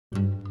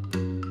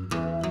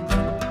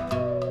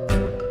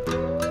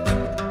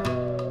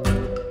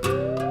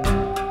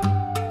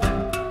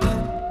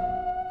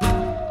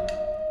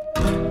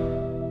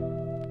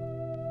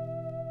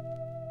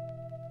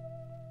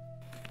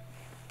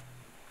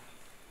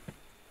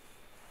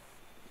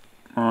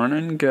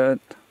Morning, Kit.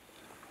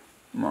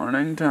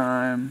 Morning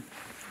time.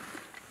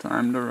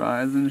 Time to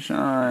rise and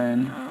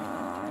shine.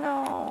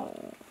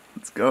 No.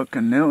 Let's go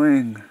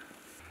canoeing.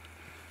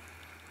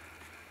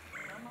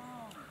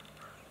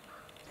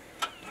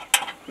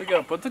 We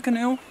gotta put the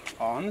canoe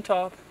on the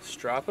top,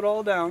 strap it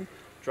all down,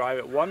 drive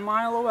it 1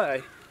 mile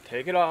away,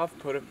 take it off,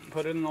 put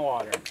it in the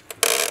water.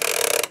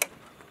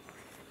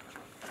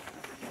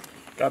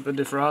 Got the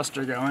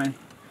defroster going.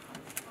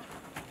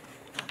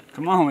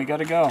 Come on, we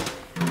gotta go.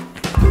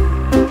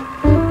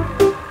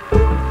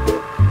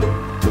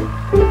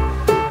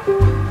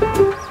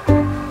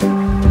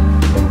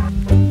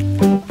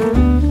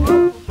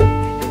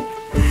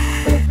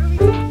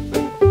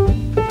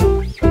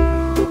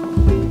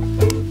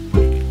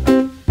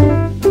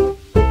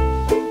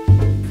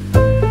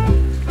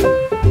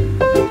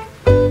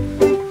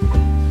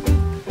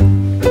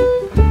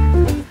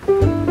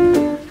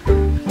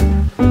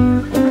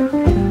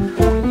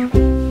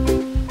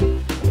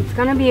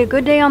 Be a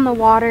good day on the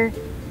water.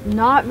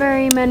 Not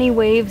very many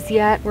waves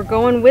yet. We're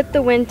going with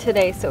the wind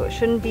today, so it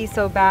shouldn't be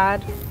so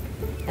bad.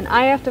 And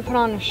I have to put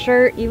on a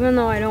shirt even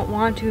though I don't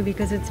want to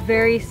because it's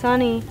very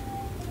sunny.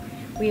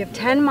 We have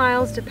 10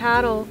 miles to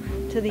paddle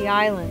to the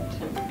island.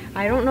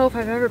 I don't know if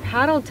I've ever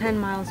paddled 10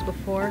 miles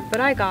before, but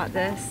I got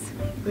this.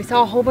 We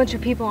saw a whole bunch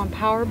of people on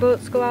power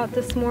boats go out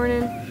this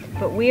morning,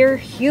 but we're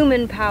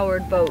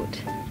human-powered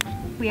boat.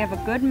 We have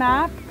a good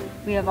map.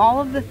 We have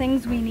all of the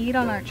things we need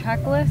on our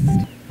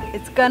checklist.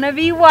 It's gonna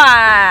be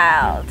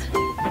wild.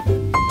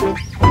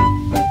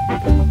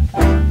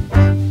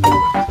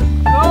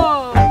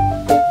 Oh.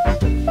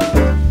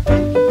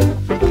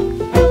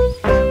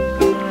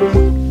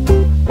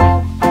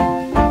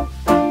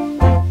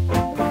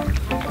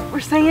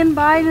 We're saying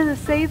bye to the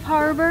safe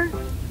harbor,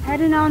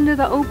 heading on to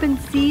the open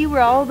sea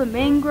where all the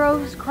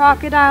mangroves,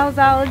 crocodiles,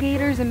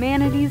 alligators, and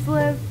manatees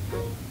live.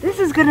 This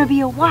is gonna be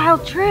a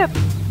wild trip.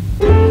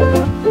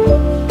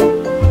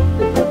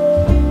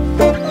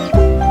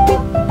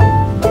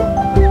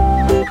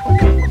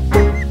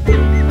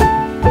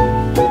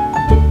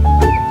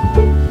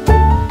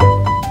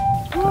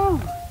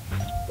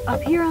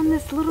 Up here on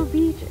this little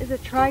beach is a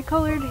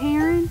tricolored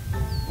heron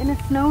and a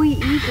snowy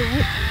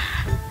egret.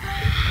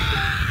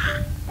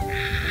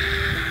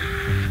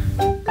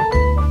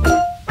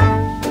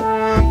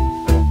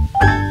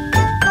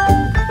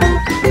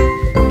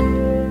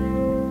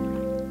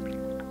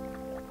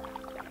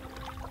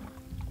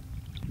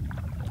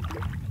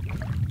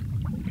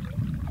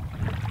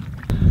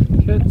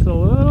 Kit's a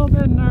little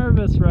bit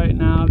nervous right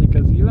now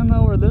because even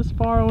though we're this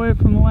far away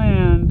from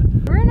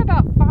land, we're in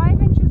about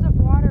 5 inches of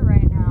water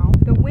right now.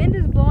 The wind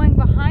is blowing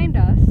behind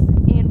us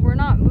and we're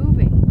not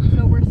moving,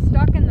 so we're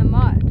stuck in the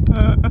mud.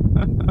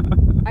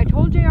 I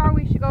told JR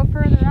we should go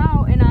further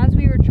out, and as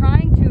we were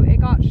trying to, it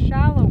got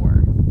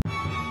shallower.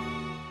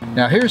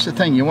 Now here's the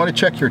thing, you want to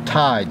check your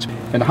tides.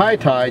 In high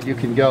tide you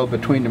can go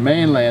between the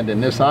mainland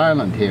and this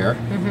island here,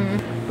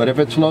 but if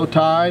it's low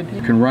tide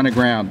you can run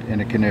aground in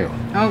a canoe.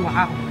 Oh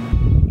wow.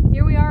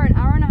 Here we are an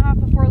hour and a half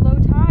before low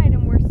tide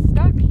and we're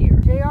stuck here.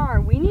 JR,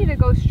 we need to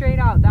go straight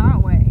out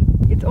that way.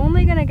 It's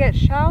only gonna get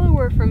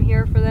shallower from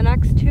here for the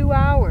next 2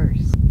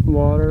 hours.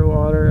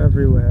 water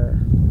everywhere.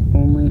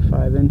 Only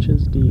 5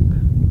 inches deep.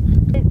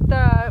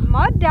 The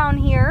mud down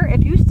here,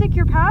 if you stick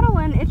your paddle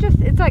in,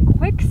 it's like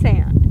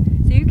quicksand.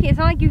 So it's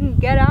not like you can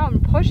get out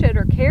and push it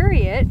or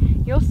carry it.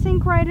 You'll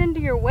sink right into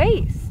your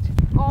waist.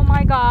 Oh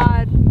my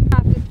God, I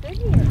have to sit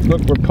here.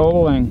 Look, we're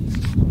poling. This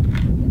is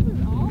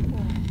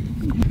awful.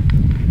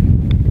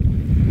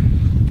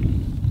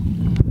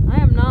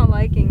 I am not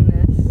liking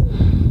this.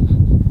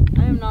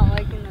 I am not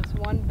liking this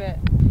one bit.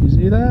 You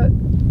see that?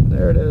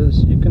 There it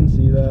is. You can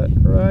see that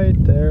right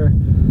there.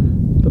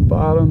 The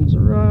bottom's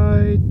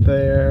right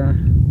there.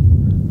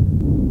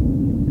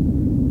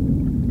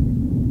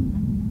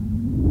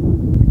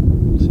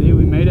 See,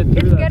 we made it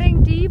through. It's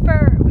getting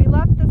deeper. We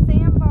left the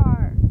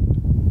sandbar.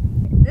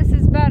 This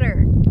is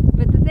better.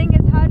 But the thing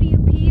is, how do you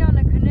pee on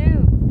a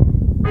canoe?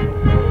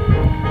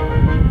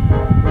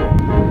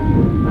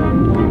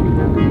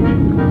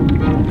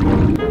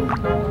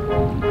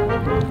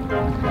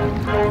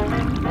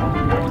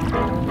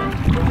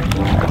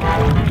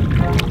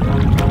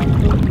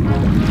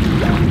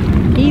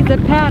 He's a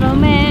paddle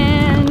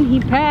man. He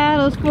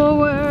paddles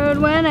forward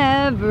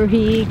whenever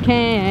he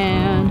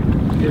can.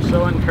 You're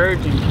so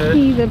encouraging, kid.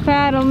 He's a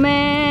paddle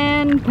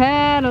man,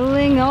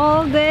 paddling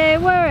all day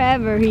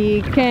wherever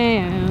he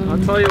can. I'll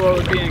tell you what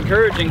would be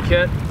encouraging,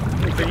 Kit,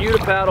 for you to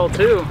paddle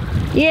too.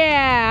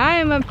 Yeah, I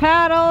am a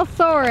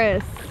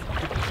paddlesaurus.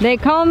 They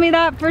call me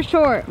that for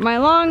short. My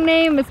long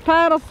name is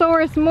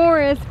Paddlesaurus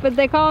Morris, but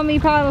they call me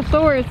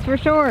Paddlesaurus for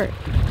short.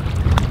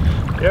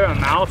 You're a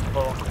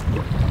mouthful.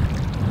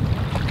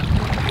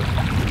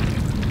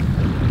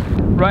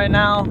 Right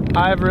now,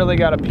 I've really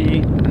got to pee,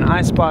 and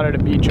I spotted a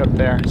beach up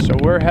there, so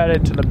we're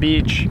headed to the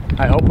beach.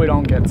 I hope we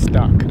don't get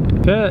stuck.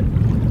 Kit,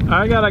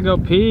 I gotta go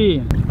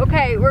pee.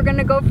 Okay, we're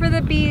gonna go for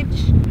the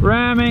beach.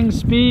 Ramming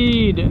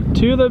speed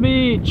to the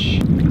beach.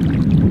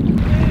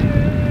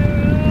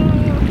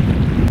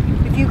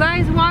 If you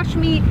guys watch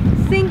me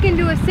sink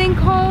into a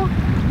sinkhole,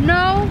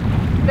 know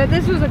that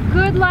this was a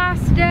good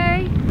last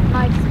day.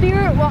 My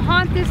spirit will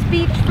haunt this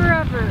beach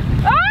forever.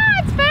 Oh,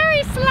 it's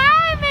very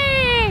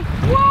slimy!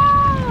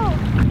 Whoa!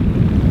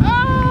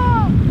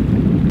 Oh!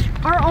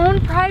 Our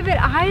own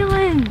private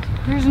island.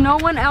 There's no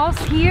one else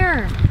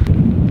here.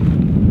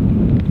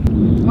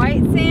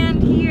 White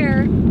sand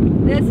here.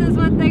 This is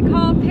what they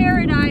call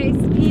paradise,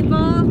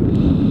 people.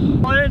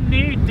 I didn't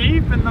knee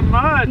deep in the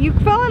mud. You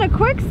fell in a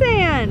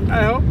quicksand.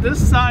 I hope this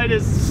side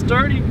is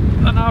sturdy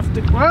enough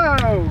to.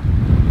 Whoa!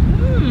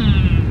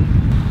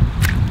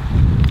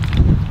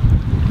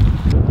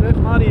 It's a bit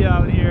muddy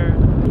out here.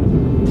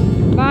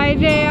 Bye,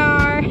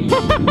 JR.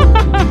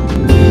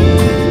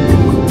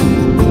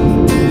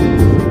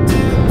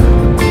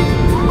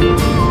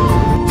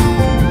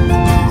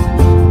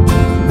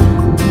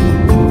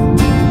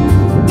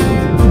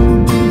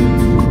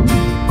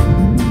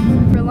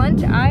 For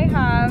lunch, I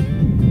have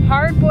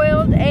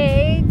hard-boiled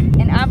egg,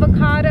 an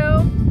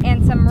avocado,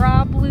 and some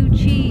raw blue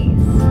cheese.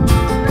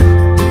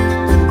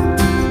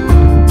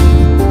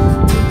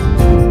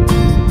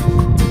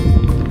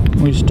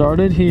 We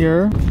started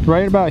here.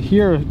 Right about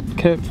here,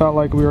 Kit felt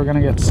like we were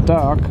gonna get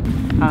stuck.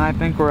 And I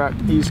think we're at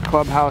East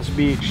Clubhouse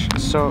Beach.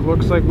 So it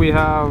looks like we're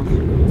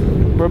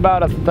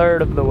about a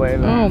third of the way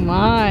there. Oh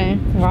my,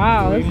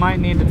 wow. We might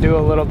need to do a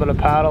little bit of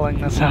paddling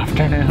this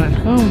afternoon.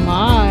 Oh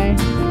my.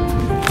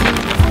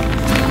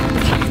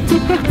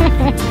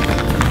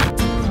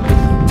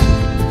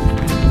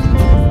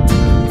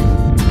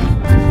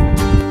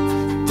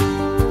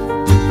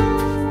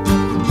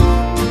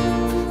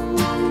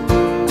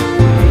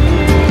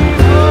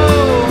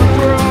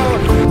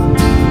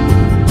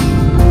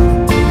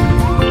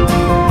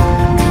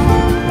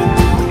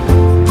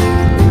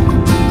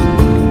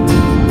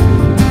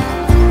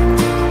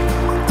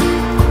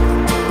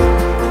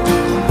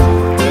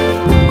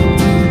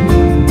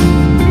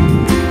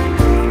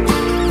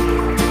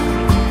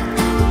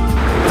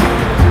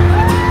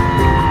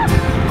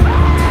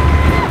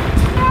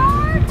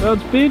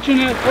 It's beaching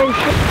it. Oh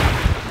shit.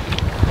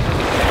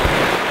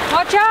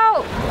 Watch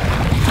out!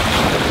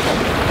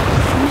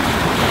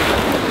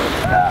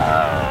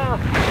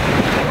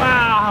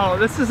 Wow,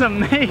 this is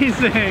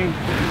amazing.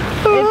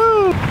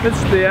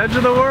 It's the edge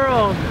of the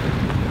world.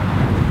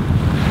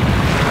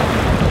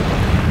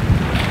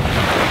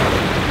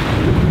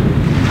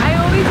 I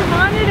always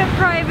wanted a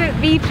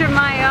private beach of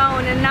my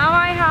own, and now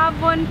I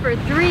have one for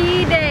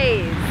 3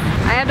 days.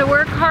 I had to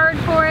work hard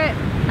for it.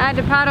 I had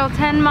to paddle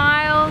 10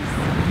 miles.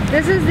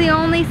 This is the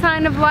only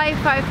sign of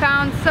life I've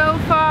found so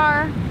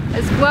far,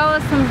 as well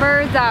as some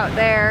birds out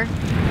there.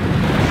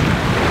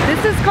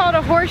 This is called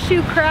a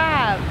horseshoe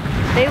crab.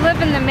 They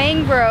live in the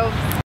mangroves.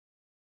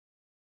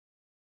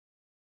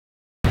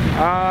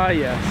 Ah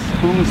yes,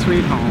 home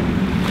sweet home.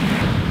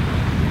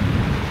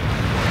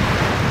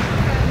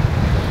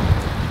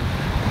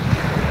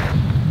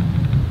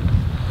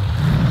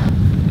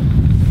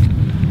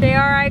 JR,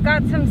 I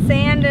got some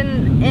sand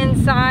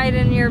inside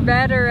in your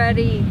bed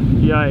already.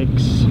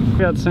 Yikes. I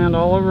got sand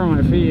all over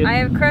my feet. I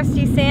have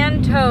crusty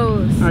sand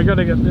toes. I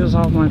gotta get this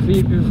off my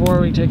feet before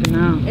we take a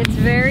nap. It's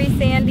very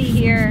sandy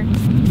here.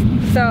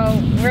 So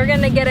we're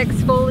gonna get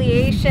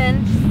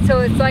exfoliation.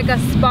 So it's like a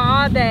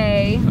spa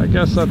day. I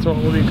guess that's what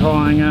we'll be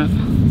calling it.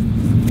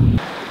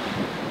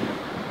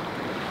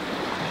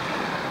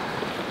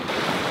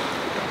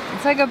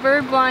 It's like a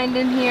bird blind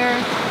in here.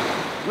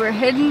 We're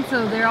hidden,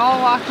 so they're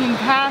all walking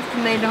past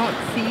and they don't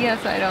see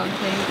us, I don't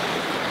think.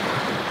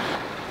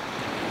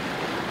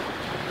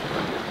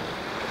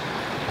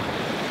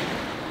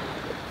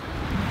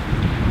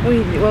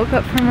 We woke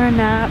up from our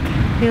nap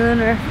feeling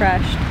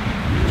refreshed.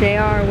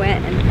 JR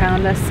went and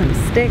found us some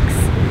sticks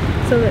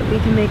so that we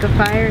can make a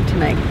fire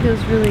tonight. It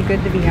feels really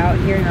good to be out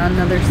here, not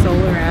another soul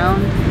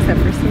around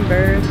except for some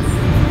birds.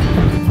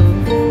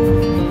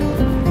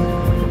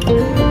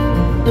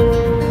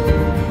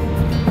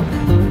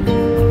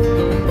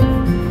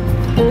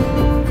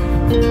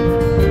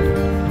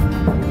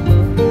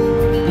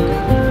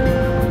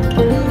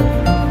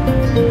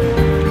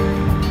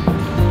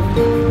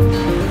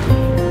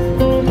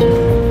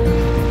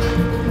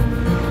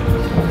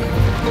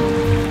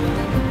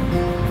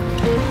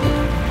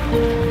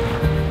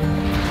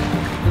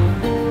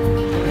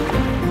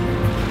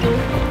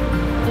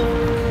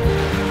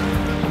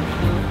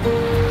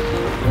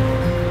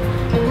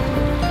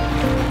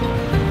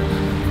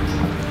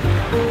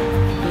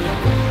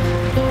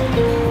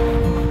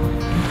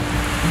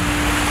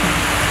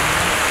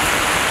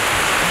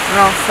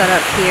 We're all set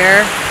up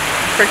here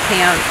for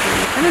camp.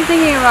 I've been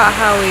thinking about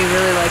how we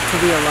really like to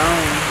be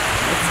alone.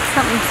 It's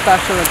something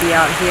special to be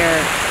out here,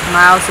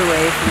 miles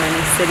away from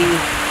any city,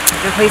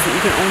 in a place that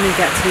you can only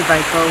get to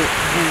by boat,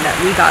 and that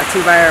we got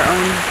to by our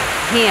own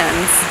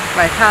hands,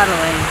 by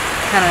paddling.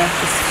 Kind of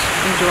just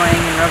enjoying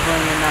and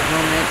reveling in that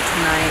moment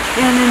tonight.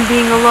 And in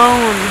being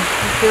alone,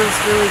 it feels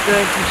really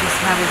good to just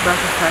have a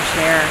breath of fresh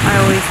air. I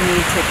always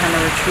need to kind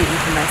of retreat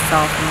into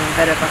myself and I'm a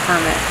bit of a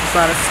hermit. There's a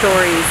lot of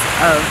stories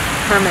of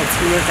hermits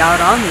who lived out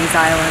on these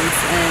islands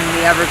in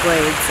the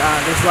Everglades.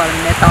 There's a lot of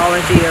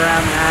mythology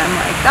around that. I'm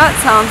like, that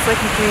sounds like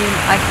a dream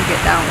I could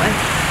get down with.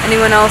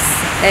 Anyone else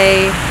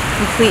a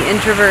complete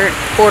introvert,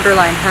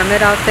 borderline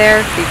hermit out there?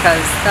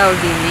 Because that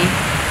would be me.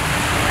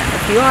 And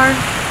if you are,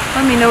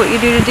 let me know what you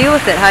do to deal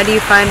with it. How do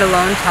you find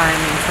alone time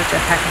in such a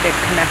hectic,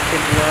 connected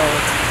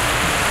world?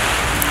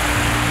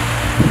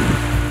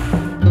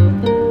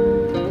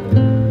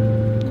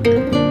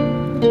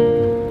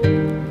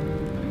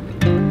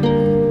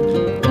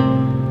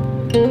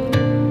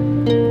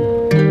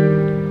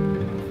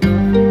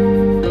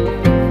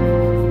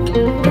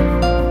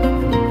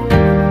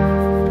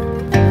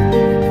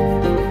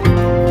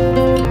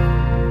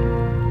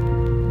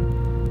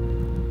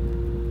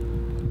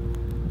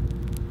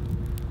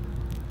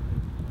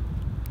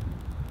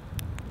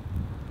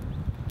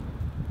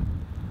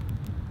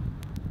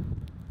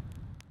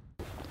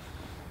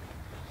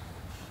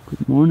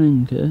 Good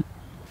morning, Kit.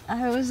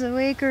 I was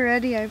awake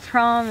already, I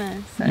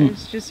promise. I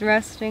was just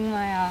resting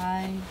my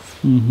eyes.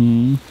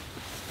 Mm-hmm.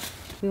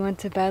 We went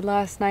to bed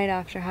last night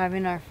after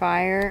having our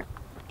fire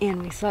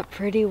and we slept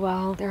pretty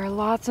well. There are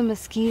lots of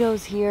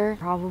mosquitoes here.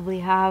 Probably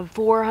have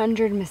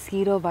 400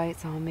 mosquito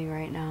bites on me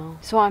right now.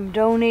 So I'm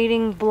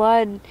donating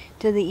blood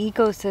to the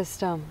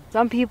ecosystem.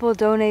 Some people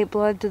donate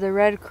blood to the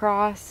Red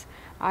Cross.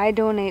 I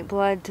donate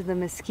blood to the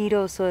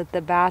mosquitoes so that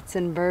the bats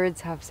and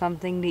birds have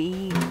something to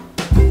eat.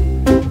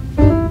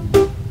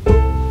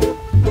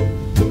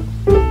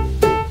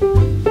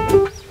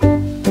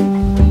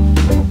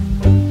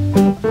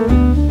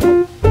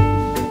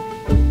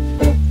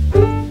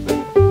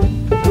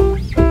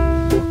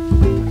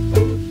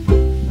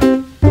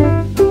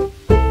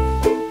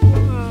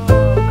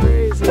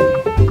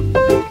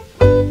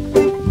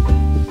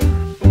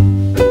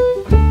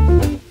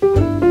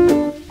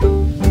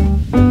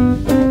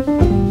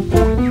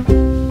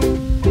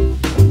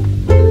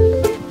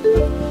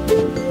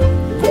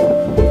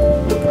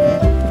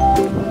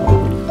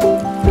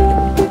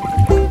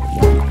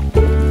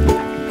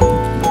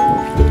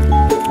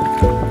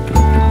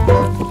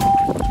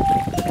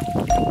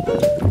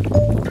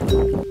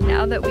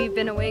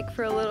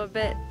 For a little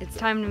bit, it's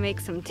time to make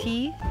some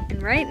tea.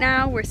 And right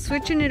now we're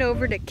switching it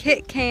over to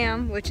Kit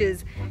Cam, which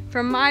is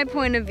from my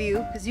point of view,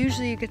 because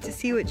usually you get to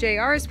see what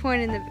JR is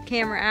pointing the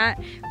camera at,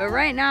 but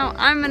right now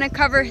I'm gonna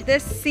cover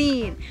this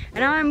scene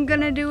and I'm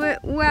gonna do it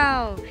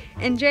well,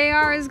 and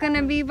JR is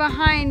gonna be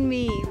behind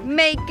me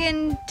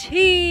making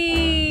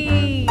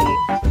tea.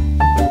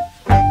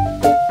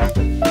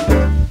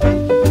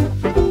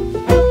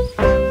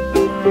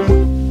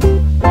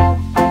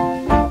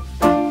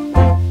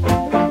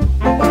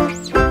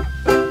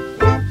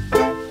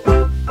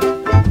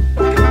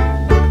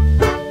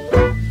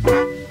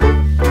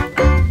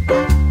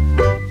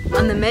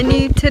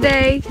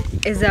 Today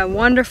is a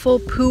wonderful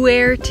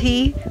pu'er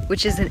tea,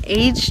 which is an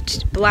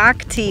aged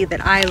black tea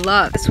that I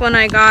love. This one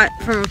I got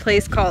from a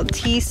place called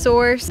Tea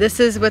Source. This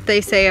is what they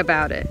say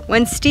about it.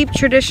 When steeped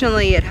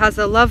traditionally, it has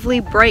a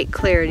lovely bright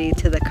clarity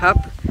to the cup.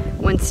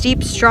 When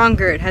steeped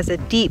stronger, it has a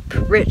deep,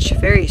 rich,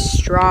 very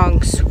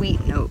strong,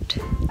 sweet note.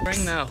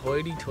 Bring that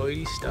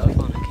hoity-toity stuff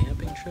on a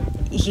camping trip?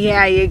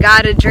 Yeah, you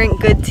gotta drink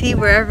good tea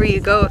wherever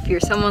you go if you're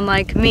someone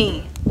like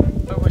me.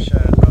 I wish I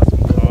had brought some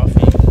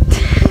coffee.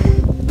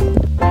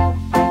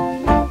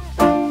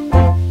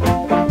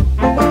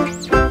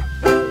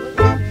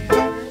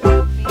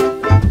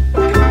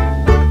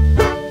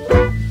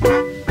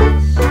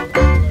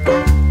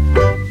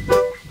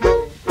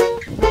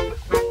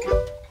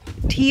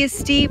 Tea is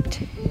steeped.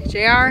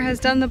 JR has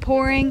done the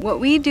pouring. What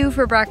we do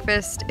for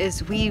breakfast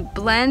is we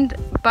blend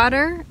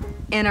butter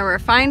and a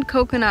refined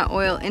coconut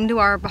oil into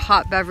our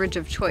hot beverage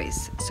of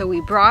choice. So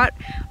we brought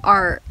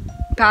our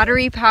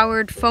battery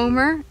powered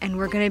foamer and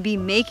we're gonna be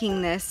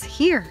making this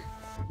here.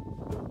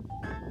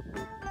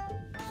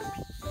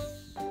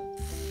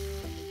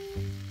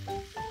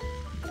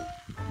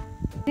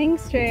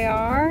 Thanks,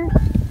 JR.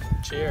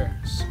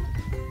 Cheers.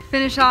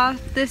 Finish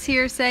off this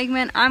here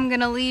segment, I'm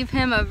gonna leave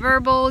him a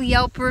verbal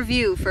Yelp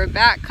review for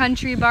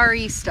Backcountry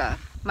Barista.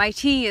 My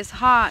tea is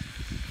hot,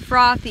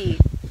 frothy,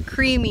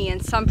 creamy,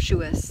 and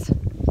sumptuous.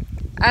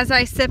 As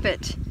I sip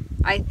it,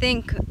 I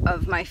think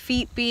of my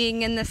feet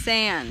being in the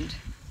sand.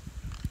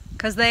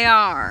 'Cause they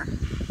are.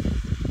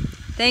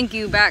 Thank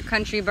you,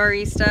 Backcountry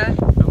Barista.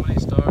 How many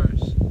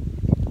stars?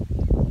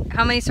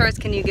 How many stars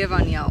can you give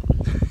on Yelp?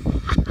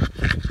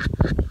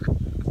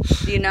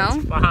 Do you know?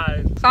 It's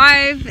 5.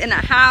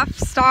 5.5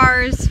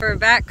 stars for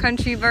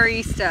Backcountry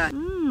Barista.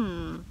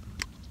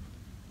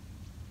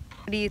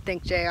 What do you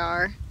think,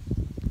 JR?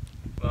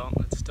 Well,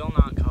 it's still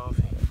not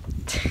coffee.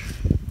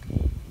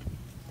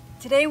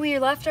 Today we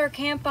left our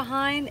camp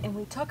behind and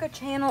we took a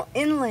channel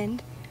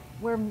inland.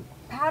 We're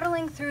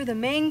paddling through the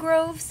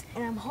mangroves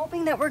and I'm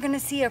hoping that we're gonna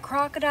see a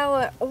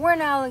crocodile or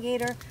an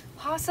alligator,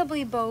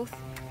 possibly both.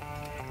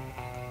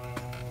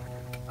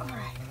 All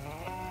right.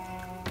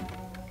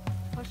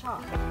 Let's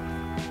shot.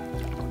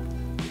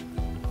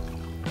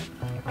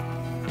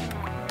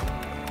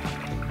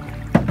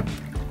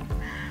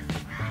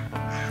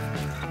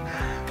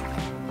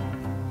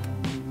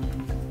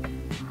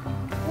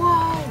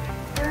 Whoa!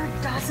 There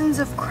are dozens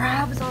of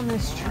crabs on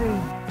this tree.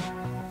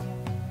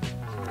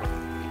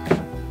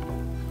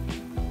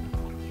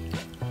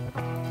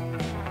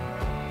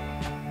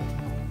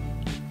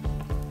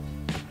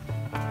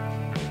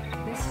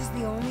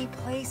 The only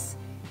place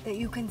that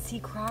you can see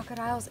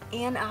crocodiles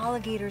and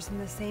alligators in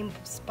the same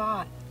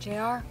spot.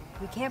 JR,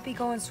 we can't be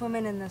going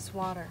swimming in this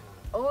water.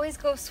 Always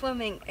go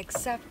swimming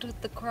except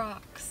with the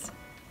crocs.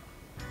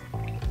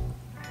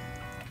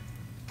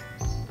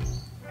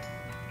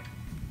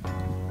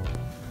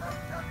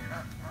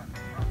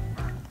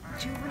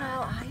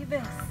 Juvenile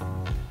ibis.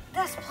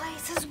 This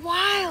place is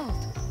wild.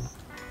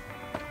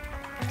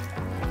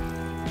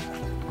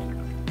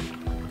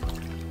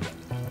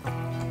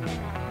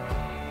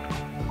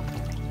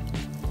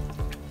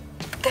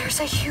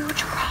 There's a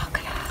huge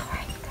crocodile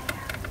right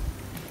there.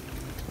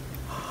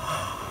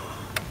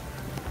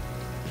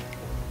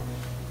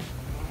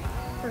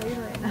 Afraid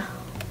right now.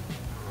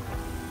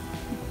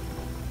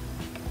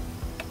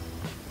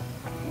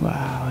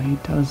 Wow, he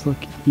does look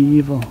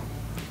evil.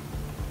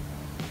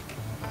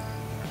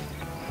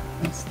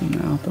 That's the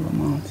mouth of a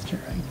monster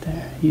right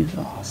there. He's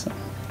awesome.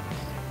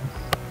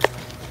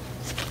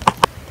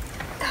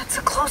 That's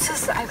the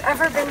closest I've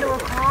ever been to a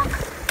croc.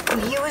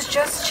 And he was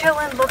just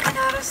chilling, looking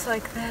at us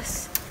like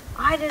this.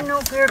 I didn't know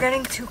if we were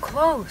getting too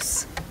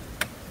close.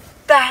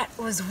 That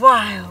was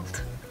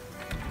wild.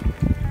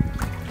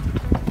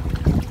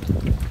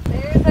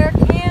 There's our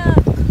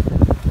camp.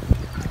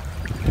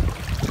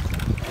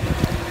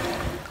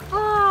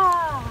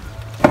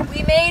 Ah,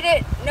 we made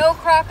it. No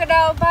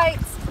crocodile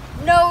bites,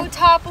 no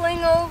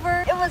toppling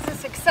over. It was a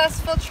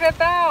successful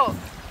trip out.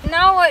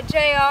 Now what,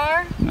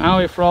 JR? Now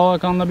we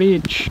frolic on the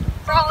beach.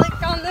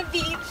 Frolic on the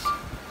beach.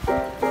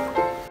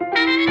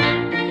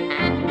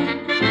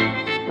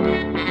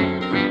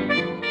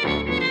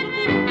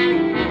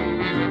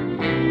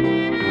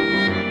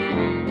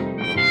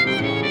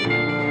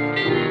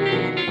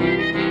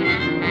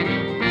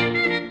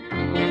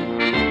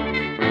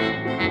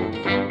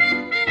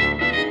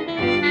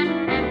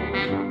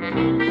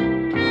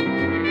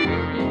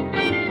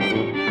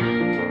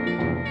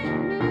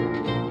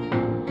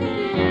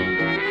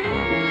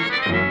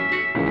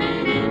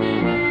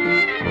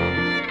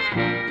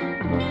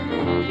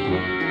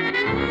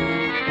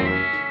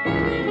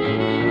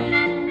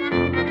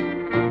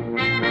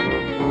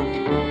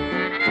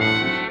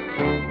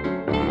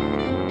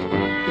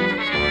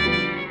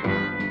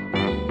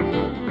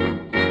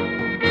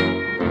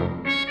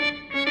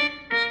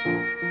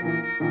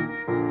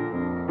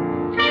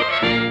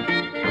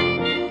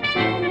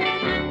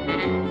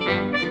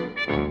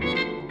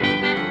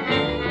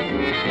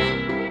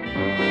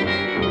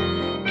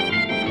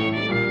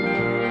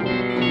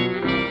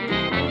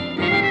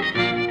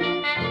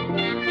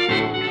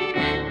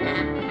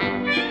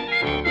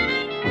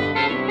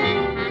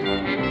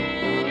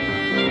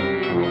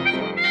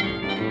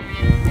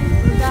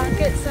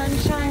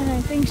 Sunshine,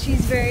 I think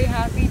she's very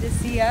happy to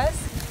see us.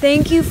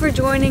 Thank you for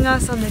joining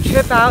us on the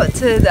trip out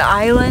to the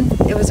island.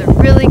 It was a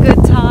really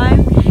good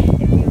time.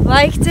 If you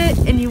liked it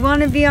and you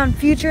want to be on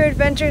future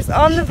adventures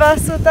on the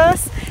bus with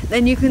us,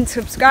 then you can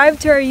subscribe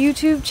to our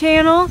YouTube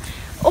channel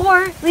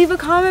or leave a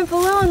comment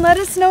below and let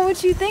us know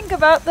what you think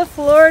about the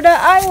Florida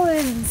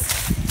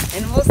islands.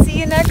 And we'll see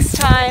you next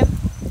time.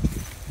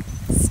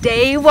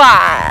 Stay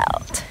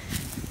wild.